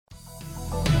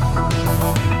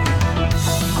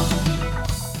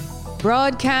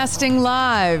Broadcasting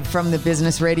live from the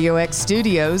Business Radio X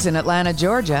studios in Atlanta,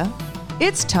 Georgia,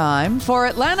 it's time for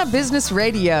Atlanta Business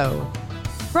Radio.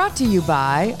 Brought to you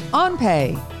by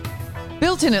OnPay.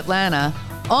 Built in Atlanta,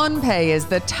 OnPay is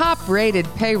the top-rated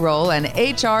payroll and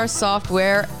HR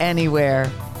software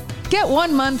anywhere. Get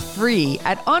 1 month free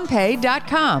at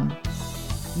onpay.com.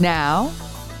 Now,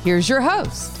 here's your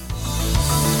host.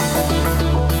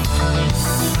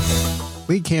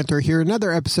 Lee Cantor here,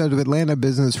 another episode of Atlanta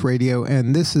Business Radio,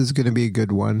 and this is going to be a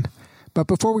good one. But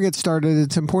before we get started,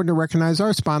 it's important to recognize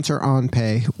our sponsor,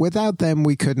 OnPay. Without them,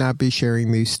 we could not be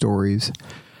sharing these stories.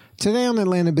 Today on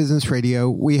Atlanta Business Radio,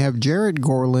 we have Jared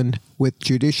Gorland with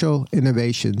Judicial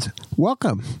Innovations.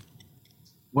 Welcome.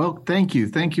 Well, thank you.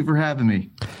 Thank you for having me.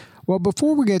 Well,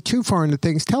 before we get too far into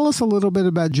things, tell us a little bit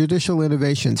about Judicial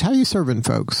Innovations. How are you serving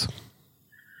folks?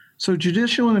 So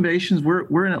Judicial Innovations,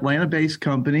 we're an Atlanta-based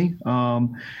company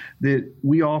that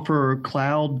we offer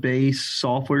cloud-based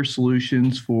software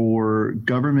solutions for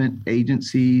government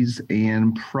agencies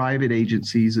and private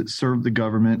agencies that serve the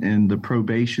government in the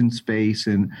probation space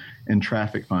and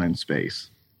traffic fine space.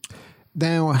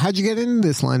 Now, how'd you get into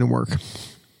this line of work?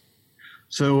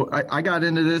 So I got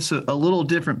into this a little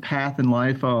different path in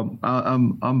life.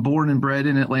 I'm born and bred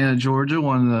in Atlanta, Georgia,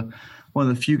 one of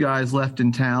the few guys left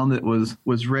in town that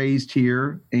was raised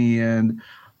here. And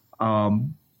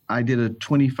I did a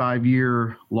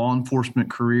 25-year law enforcement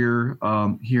career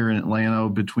here in Atlanta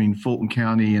between Fulton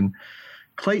County and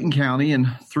Clayton County. And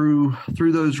through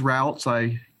those routes,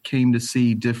 I came to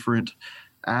see different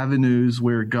avenues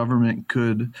where government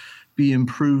could be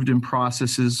improved in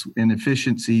processes and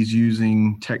efficiencies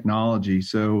using technology.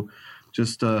 So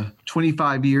just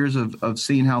 25 years of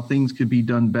seeing how things could be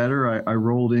done better. I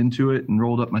rolled into it and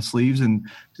rolled up my sleeves and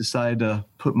decided to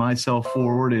put myself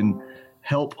forward and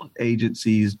help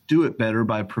agencies do it better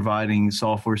by providing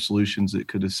software solutions that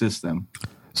could assist them.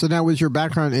 So now, was your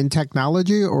background in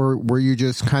technology, or were you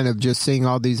just kind of just seeing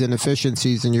all these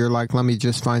inefficiencies and you're like, let me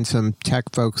just find some tech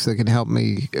folks that can help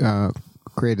me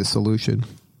create a solution?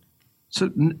 So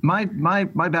my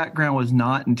background was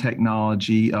not in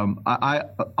technology. I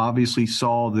obviously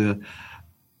saw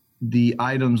the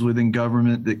items within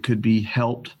government that could be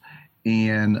helped,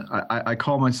 and I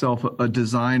call myself a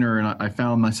designer, and I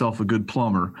found myself a good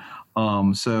plumber.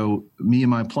 So me and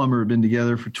my plumber have been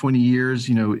together for 20 years.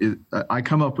 You know, I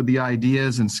come up with the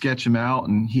ideas and sketch them out,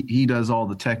 and he does all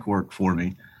the tech work for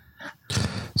me.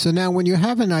 So now, when you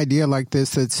have an idea like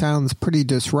this that sounds pretty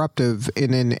disruptive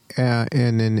in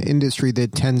an industry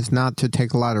that tends not to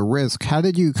take a lot of risk, how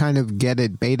did you kind of get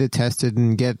it beta tested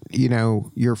and get, you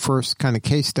know, your first kind of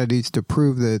case studies to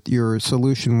prove that your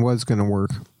solution was going to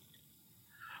work?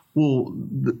 Well,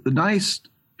 the nice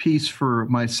piece for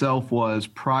myself was,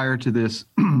 prior to this,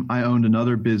 I owned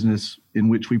another business in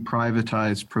which we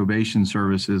privatized probation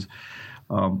services.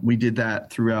 We did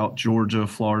that throughout Georgia,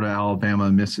 Florida, Alabama,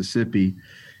 and Mississippi.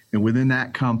 And within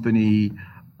that company,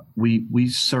 we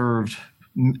served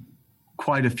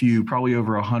quite a few, probably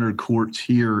over 100 courts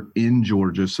here in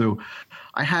Georgia. So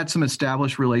I had some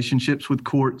established relationships with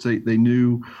courts. They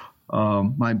knew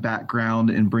my background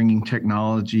in bringing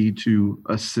technology to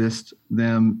assist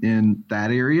them in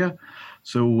that area.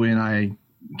 So when I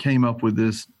came up with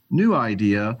this new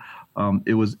idea,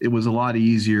 it was a lot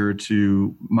easier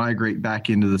to migrate back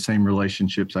into the same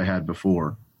relationships I had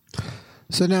before.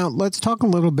 So now let's talk a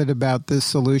little bit about this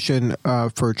solution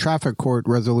for traffic court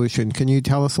resolution. Can you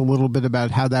tell us a little bit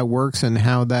about how that works and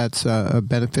how that's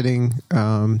benefiting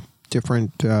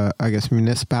different,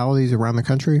 municipalities around the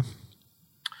country?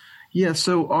 Yeah,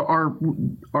 so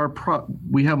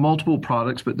we have multiple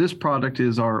products, but this product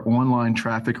is our online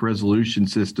traffic resolution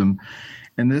system.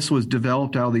 And this was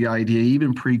developed out of the idea,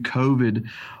 even pre-COVID,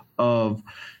 of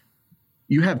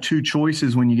you have two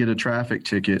choices when you get a traffic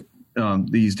ticket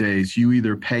these days. You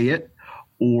either pay it,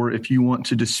 or if you want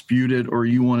to dispute it, or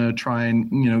you want to try and,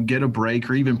 you know, get a break,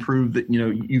 or even prove that, you know,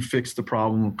 you fixed the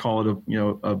problem, call it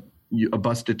a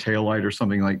busted taillight or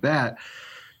something like that.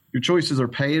 Your choices are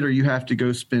pay it, or you have to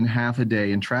go spend half a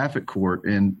day in traffic court.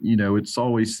 And, you know, it's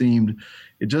always seemed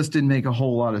it just didn't make a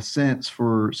whole lot of sense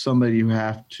for somebody who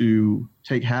have to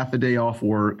take half a day off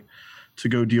work to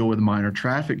go deal with a minor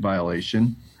traffic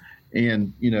violation.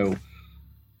 And, you know,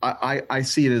 I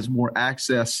see it as more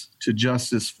access to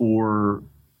justice for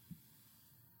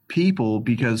people,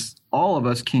 because all of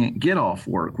us can't get off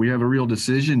work. We have a real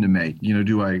decision to make. You know,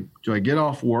 do I get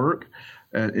off work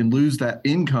and lose that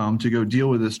income to go deal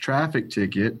with this traffic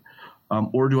ticket,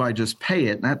 or do I just pay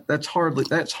it? And that's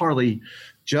hardly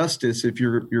justice if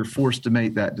you're forced to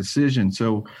make that decision.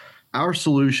 So our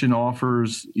solution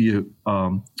offers you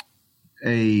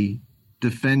a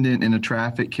defendant in a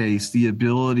traffic case the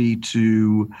ability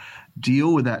to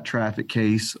deal with that traffic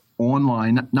case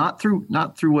online, not through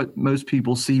what most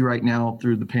people see right now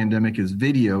through the pandemic is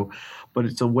video, but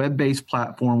it's a web-based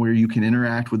platform where you can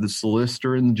interact with the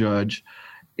solicitor and the judge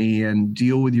and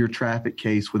deal with your traffic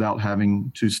case without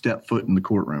having to step foot in the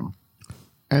courtroom.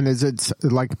 And is it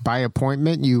like by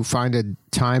appointment? You find a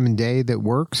time and day that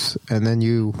works, and then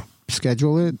you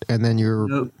schedule it, and then you're...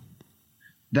 No,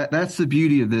 that's the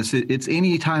beauty of this. It's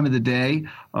any time of the day.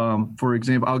 For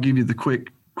example, I'll give you the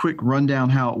quick rundown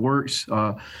how it works.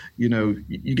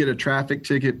 You get a traffic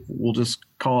ticket. We'll just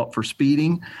call it for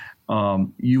speeding.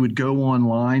 You would go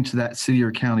online to that city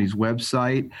or county's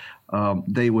website.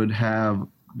 They would have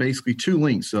basically two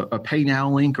links, a pay now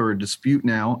link or a dispute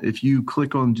now. If you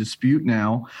click on dispute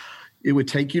now, it would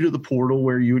take you to the portal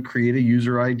where you would create a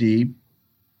user ID,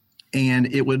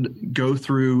 and it would go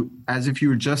through as if you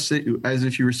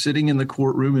were sitting in the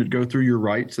courtroom. It'd go through your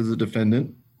rights as a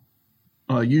defendant.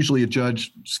 Usually a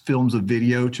judge films a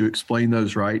video to explain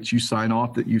those rights. You sign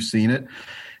off that you've seen it,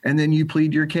 and then you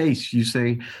plead your case. You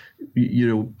say,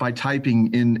 by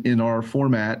typing in our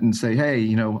format and say,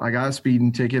 hey, I got a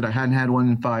speeding ticket. I hadn't had one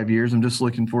in 5 years. I'm just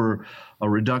looking for a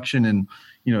reduction in,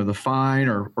 the fine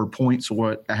or points or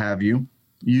what have you.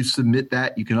 You submit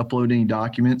that. You can upload any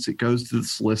documents. It goes to the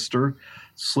solicitor.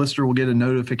 Solicitor will get a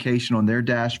notification on their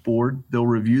dashboard. They'll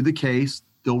review the case.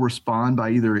 They'll respond by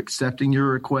either accepting your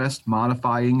request,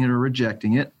 modifying it, or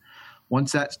rejecting it.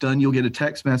 Once that's done, you'll get a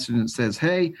text message that says,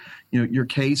 hey, your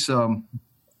case,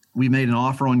 we made an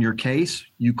offer on your case.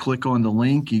 You click on the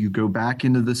link, you go back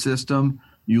into the system,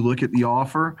 you look at the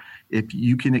offer. If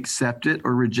you can accept it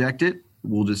or reject it,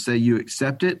 we'll just say you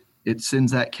accept it. It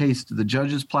sends that case to the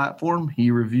judge's platform. He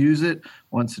reviews it.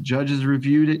 Once the judge has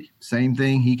reviewed it, same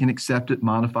thing. He can accept it,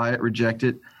 modify it, reject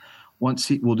it.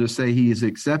 We'll just say he has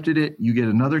accepted it. You get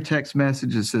another text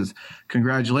message that says,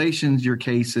 congratulations, your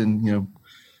case in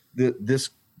this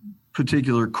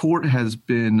particular court has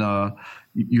been,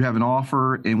 you have an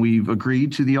offer and we've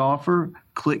agreed to the offer.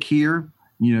 Click here.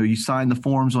 You sign the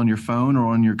forms on your phone or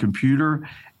on your computer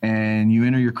and you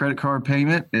enter your credit card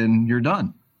payment and you're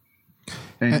done.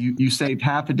 And you saved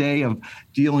half a day of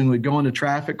dealing with going to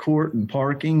traffic court and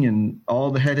parking and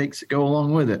all the headaches that go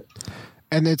along with it.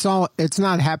 And it's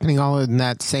not happening all in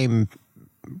that same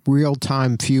real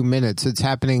time few minutes. It's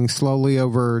happening slowly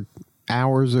over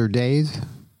hours or days.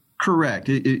 Correct.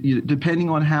 Depending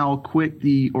on how quick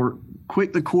the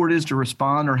court is to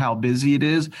respond or how busy it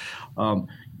is,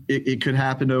 it could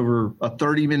happen over a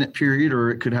 30-minute period, or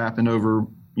it could happen over,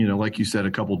 like you said,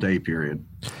 a couple-day period.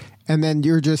 And then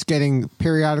you're just getting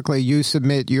periodically, you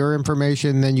submit your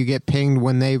information, then you get pinged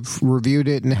when they've reviewed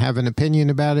it and have an opinion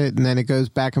about it, and then it goes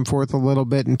back and forth a little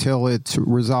bit until it's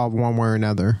resolved one way or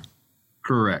another.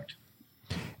 Correct.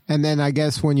 And then I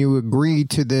guess when you agree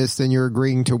to this, then you're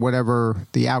agreeing to whatever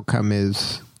the outcome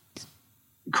is.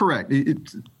 Correct.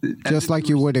 Just like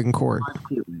you would in court.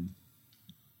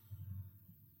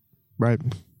 Right.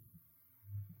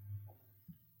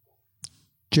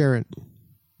 Jarrett.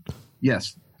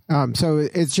 Yes. So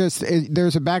it's just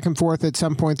there's a back and forth. At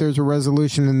some point, there's a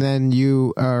resolution, and then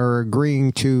you are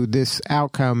agreeing to this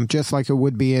outcome, just like it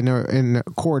would be in a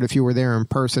court if you were there in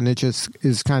person. It just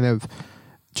is kind of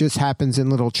just happens in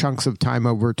little chunks of time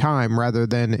over time, rather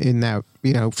than in that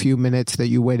few minutes that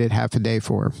you waited half a day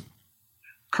for.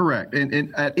 Correct.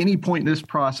 And at any point in this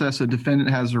process, a defendant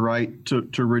has the right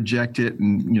to reject it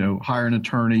and hire an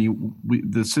attorney.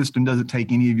 The system doesn't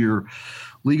take any of your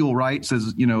legal rights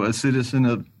as a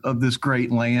citizen of this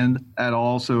great land at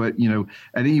all. So at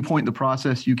any point in the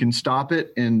process, you can stop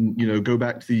it and go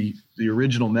back to the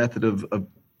original method of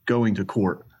going to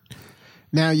court.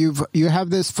 Now you have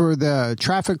this for the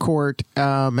traffic court,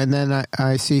 and then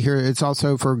I see here it's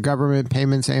also for government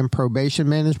payments and probation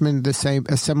management.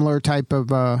 A similar type of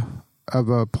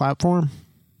a platform.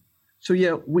 So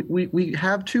yeah, we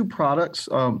have two products.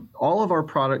 All of our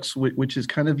products, which is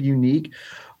kind of unique,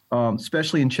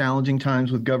 especially in challenging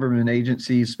times with government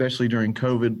agencies, especially during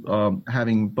COVID,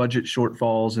 having budget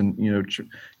shortfalls,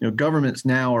 and governments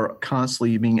now are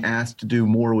constantly being asked to do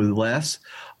more with less.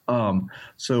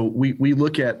 So we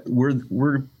look at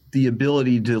we're the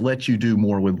ability to let you do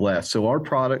more with less. So our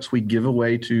products we give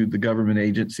away to the government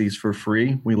agencies for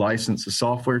free. We license the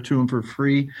software to them for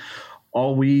free.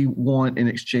 All we want in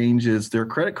exchange is their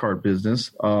credit card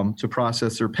business to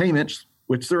process their payments,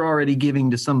 which they're already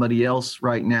giving to somebody else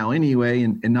right now anyway,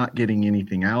 and not getting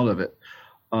anything out of it.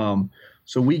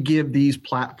 So we give these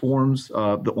platforms,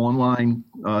 the online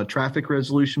traffic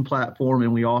resolution platform,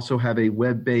 and we also have a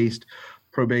web-based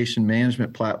probation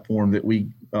management platform that we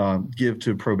give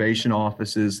to probation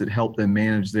offices that help them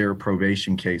manage their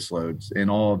probation caseloads. And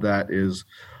all of that is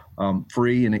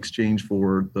free in exchange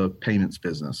for the payments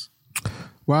business.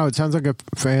 Wow, it sounds like a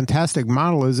fantastic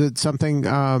model. Is it something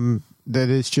that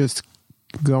is just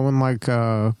going like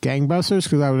gangbusters?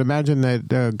 Because I would imagine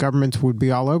that governments would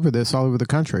be all over this, all over the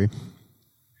country.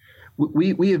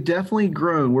 We have definitely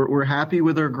grown. We're happy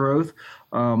with our growth.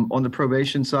 On the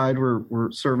probation side,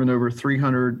 we're serving over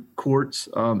 300 courts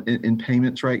in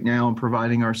payments right now and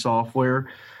providing our software.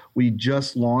 We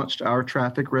just launched our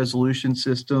traffic resolution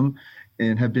system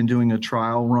and have been doing a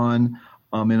trial run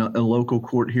in a local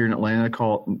court here in Atlanta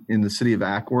called in the city of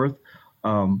Ackworth.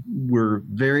 We're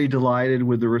very delighted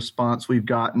with the response we've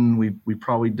gotten. We've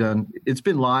probably done, it's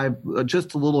been live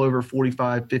just a little over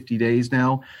 45, 50 days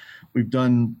now. We've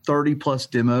done 30 plus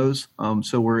demos.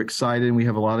 So we're excited. We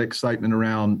have a lot of excitement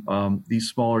around these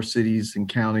smaller cities and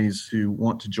counties who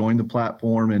want to join the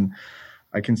platform. And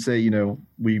I can say,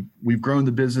 we've grown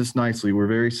the business nicely. We're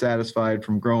very satisfied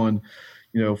from growing,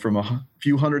 from a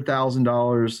few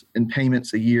 $100,000 in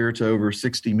payments a year to over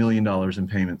 $60 million in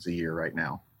payments a year right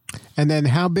now. And then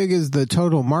how big is the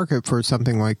total market for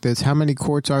something like this? How many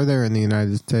courts are there in the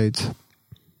United States?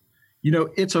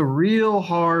 It's a real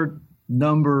hard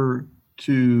number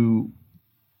to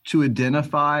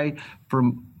identify.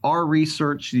 From our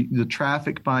research, the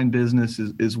traffic fine business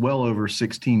is well over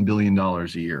 $16 billion a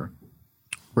year.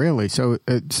 Really? So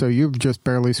you've just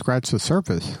barely scratched the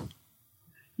surface.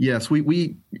 Yes,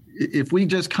 if we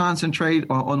just concentrate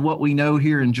on what we know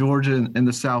here in Georgia and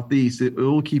the Southeast, it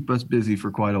will keep us busy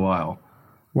for quite a while.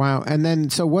 Wow. And then,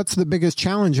 so what's the biggest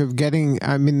challenge of getting,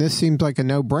 this seems like a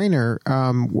no-brainer.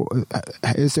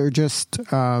 Is there just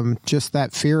that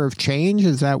fear of change?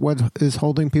 Is that what is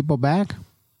holding people back?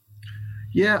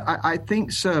 Yeah, I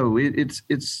think so. It's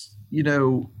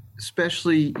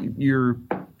especially your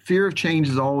fear of change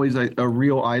is always a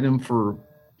real item for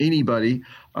anybody.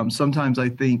 Sometimes I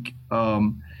think,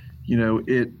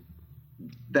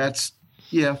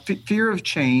 fear of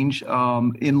change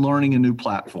in learning a new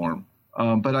platform.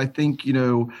 But I think,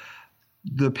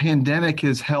 the pandemic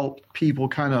has helped people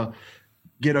kind of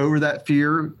get over that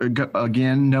fear,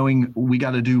 again, knowing we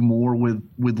got to do more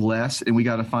with less, and we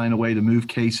got to find a way to move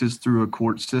cases through a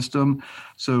court system.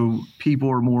 So people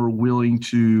are more willing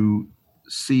to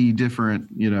see different,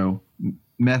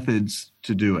 methods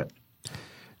to do it.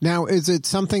 Now, is it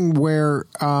something where,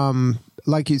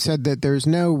 like you said, that there's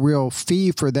no real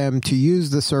fee for them to use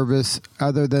the service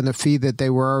other than a fee that they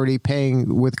were already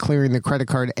paying with clearing the credit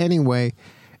card anyway?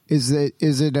 Do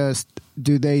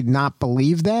they not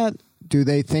believe that? Do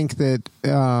they think that,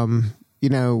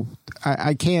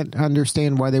 I can't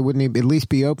understand why they wouldn't at least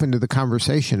be open to the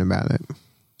conversation about it.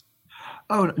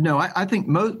 Oh, no, I think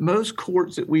most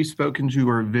courts that we've spoken to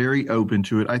are very open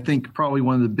to it. I think probably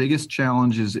one of the biggest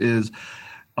challenges is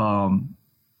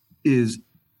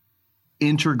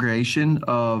integration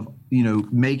of,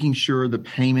 making sure the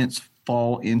payments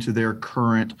fall into their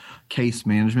current case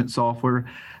management software.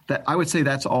 That I would say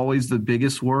that's always the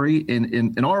biggest worry.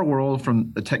 In our world,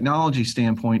 from a technology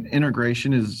standpoint,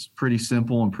 integration is pretty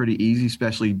simple and pretty easy,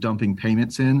 especially dumping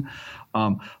payments in.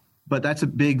 But that's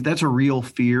a real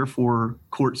fear for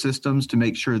court systems to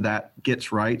make sure that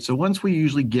gets right. So once we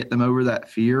usually get them over that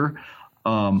fear,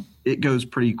 it goes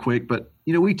pretty quick. But,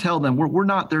 we tell them we're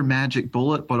not their magic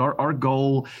bullet, but our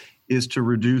goal is to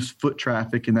reduce foot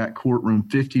traffic in that courtroom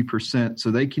 50%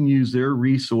 so they can use their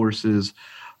resources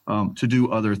to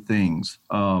do other things.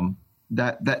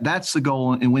 That's the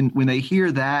goal. And when they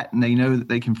hear that and they know that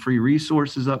they can free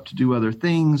resources up to do other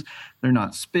things, they're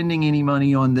not spending any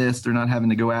money on this. They're not having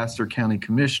to go ask their county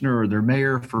commissioner or their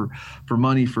mayor for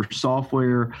money for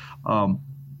software.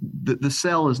 The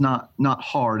sell is not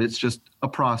hard. It's just a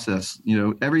process.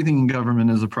 Everything in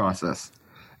government is a process.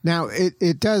 Now,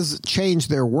 it does change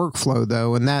their workflow,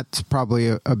 though, and that's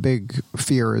probably a big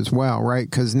fear as well, right?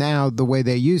 Because now the way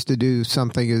they used to do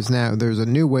something is now there's a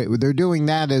new way. They're doing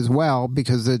that as well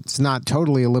because it's not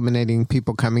totally eliminating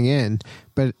people coming in.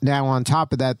 But now on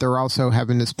top of that, they're also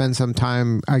having to spend some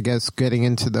time, I guess, getting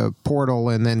into the portal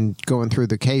and then going through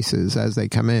the cases as they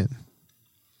come in.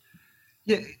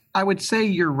 Yeah, I would say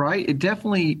you're right. It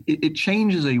definitely it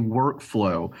changes a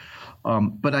workflow.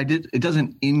 But it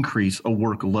doesn't increase a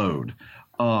workload.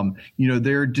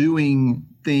 They're doing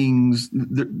things,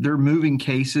 they're moving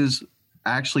cases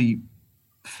actually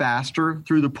faster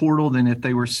through the portal than if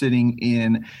they were sitting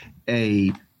in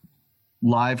a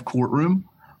live courtroom.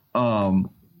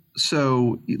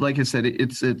 So like I said,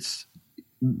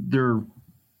 they're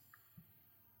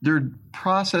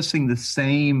processing the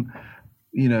same,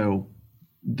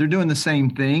 they're doing the same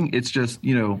thing. It's just,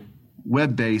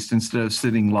 web-based instead of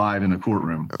sitting live in a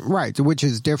courtroom. Right, which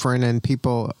is different, and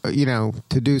people,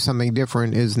 to do something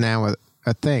different is now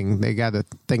a thing. They got to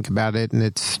think about it, and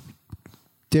it's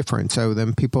different. So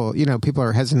then people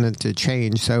are hesitant to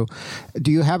change. So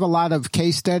do you have a lot of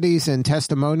case studies and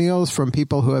testimonials from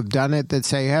people who have done it that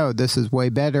say, oh, this is way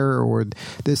better, or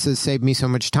this has saved me so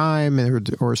much time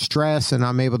or stress, and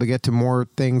I'm able to get to more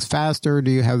things faster? Do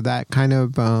you have that kind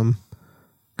of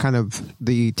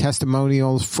the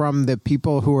testimonials from the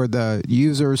people who are the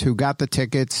users who got the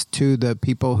tickets to the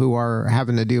people who are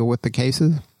having to deal with the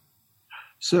cases?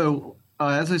 So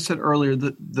as I said earlier,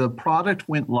 the product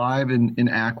went live in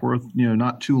Acworth,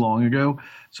 not too long ago.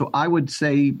 So I would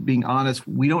say, being honest,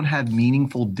 we don't have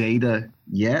meaningful data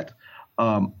yet.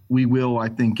 We will, I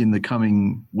think, in the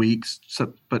coming weeks,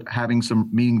 but having some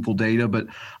meaningful data. But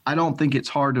I don't think it's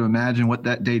hard to imagine what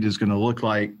that data is going to look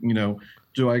like.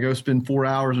 Do I go spend 4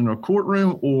 hours in a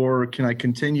courtroom, or can I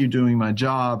continue doing my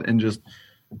job and just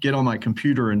get on my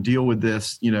computer and deal with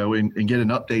this, and get an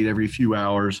update every few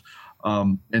hours?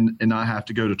 And not have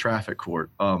to go to traffic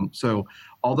court. So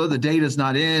although the data is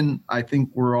not in, I think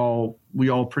we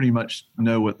all pretty much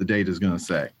know what the data is going to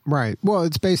say. Right. Well,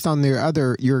 it's based on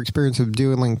your experience of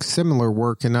doing similar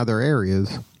work in other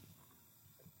areas.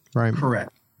 Right.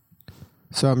 Correct.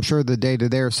 So I'm sure the data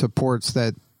there supports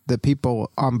that the people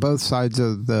on both sides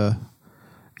of the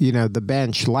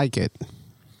bench like it.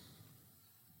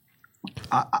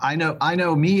 I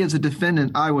know me as a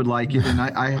defendant, I would like it.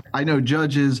 And I know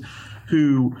judges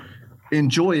who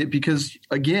enjoy it because,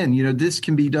 again, this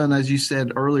can be done, as you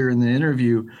said earlier in the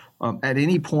interview, at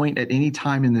any point, at any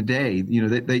time in the day.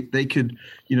 They could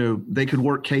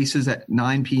work cases at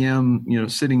 9 p.m.,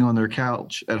 sitting on their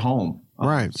couch at home.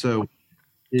 Right. So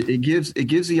it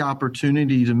gives the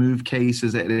opportunity to move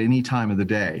cases at any time of the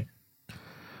day.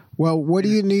 Well, what do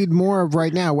you need more of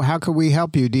right now? How can we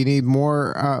help you? Do you need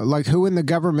more, who in the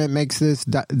government makes this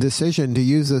decision to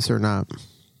use this or not?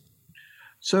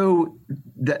 So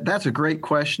that's a great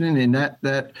question, and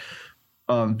that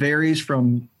varies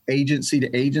from agency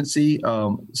to agency.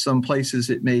 Some places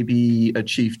it may be a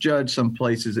chief judge, some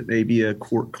places it may be a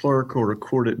court clerk or a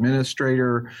court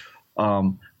administrator.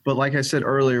 But like I said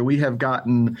earlier, we have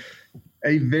gotten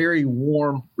a very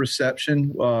warm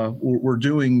reception. We're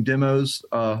doing demos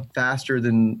faster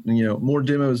than, more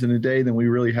demos in a day than we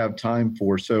really have time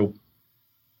for. So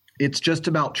it's just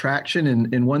about traction.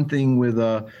 And one thing with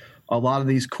a lot of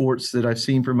these courts that I've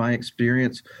seen from my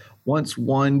experience, once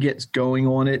one gets going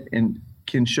on it and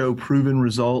can show proven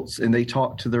results and they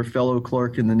talk to their fellow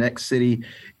clerk in the next city,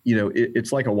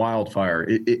 it's like a wildfire.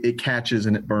 It catches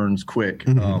and it burns quick.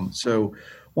 Mm-hmm. So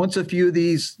once a few of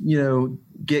these,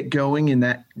 get going and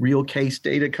that real case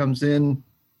data comes in,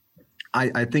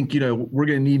 I think, we're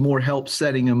going to need more help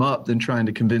setting them up than trying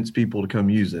to convince people to come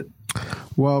use it.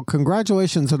 Well,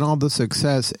 congratulations on all the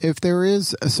success. If there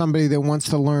is somebody that wants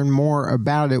to learn more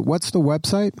about it, what's the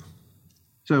website?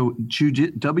 So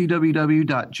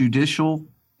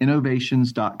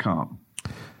www.judicialinnovations.com.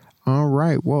 All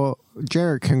right. Well,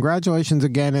 Jarrett, congratulations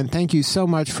again, and thank you so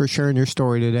much for sharing your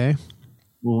story today.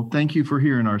 Well, thank you for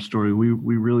hearing our story. We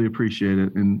really appreciate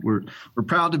it, and we're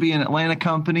proud to be an Atlanta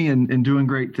company and doing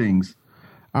great things.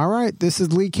 All right. This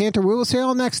is Lee Cantor. We will see you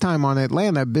all next time on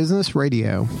Atlanta Business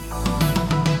Radio.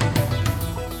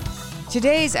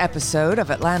 Today's episode of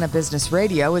Atlanta Business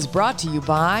Radio is brought to you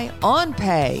by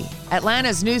OnPay,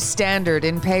 Atlanta's new standard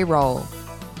in payroll.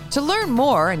 To learn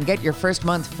more and get your first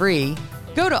month free,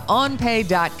 go to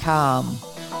onpay.com.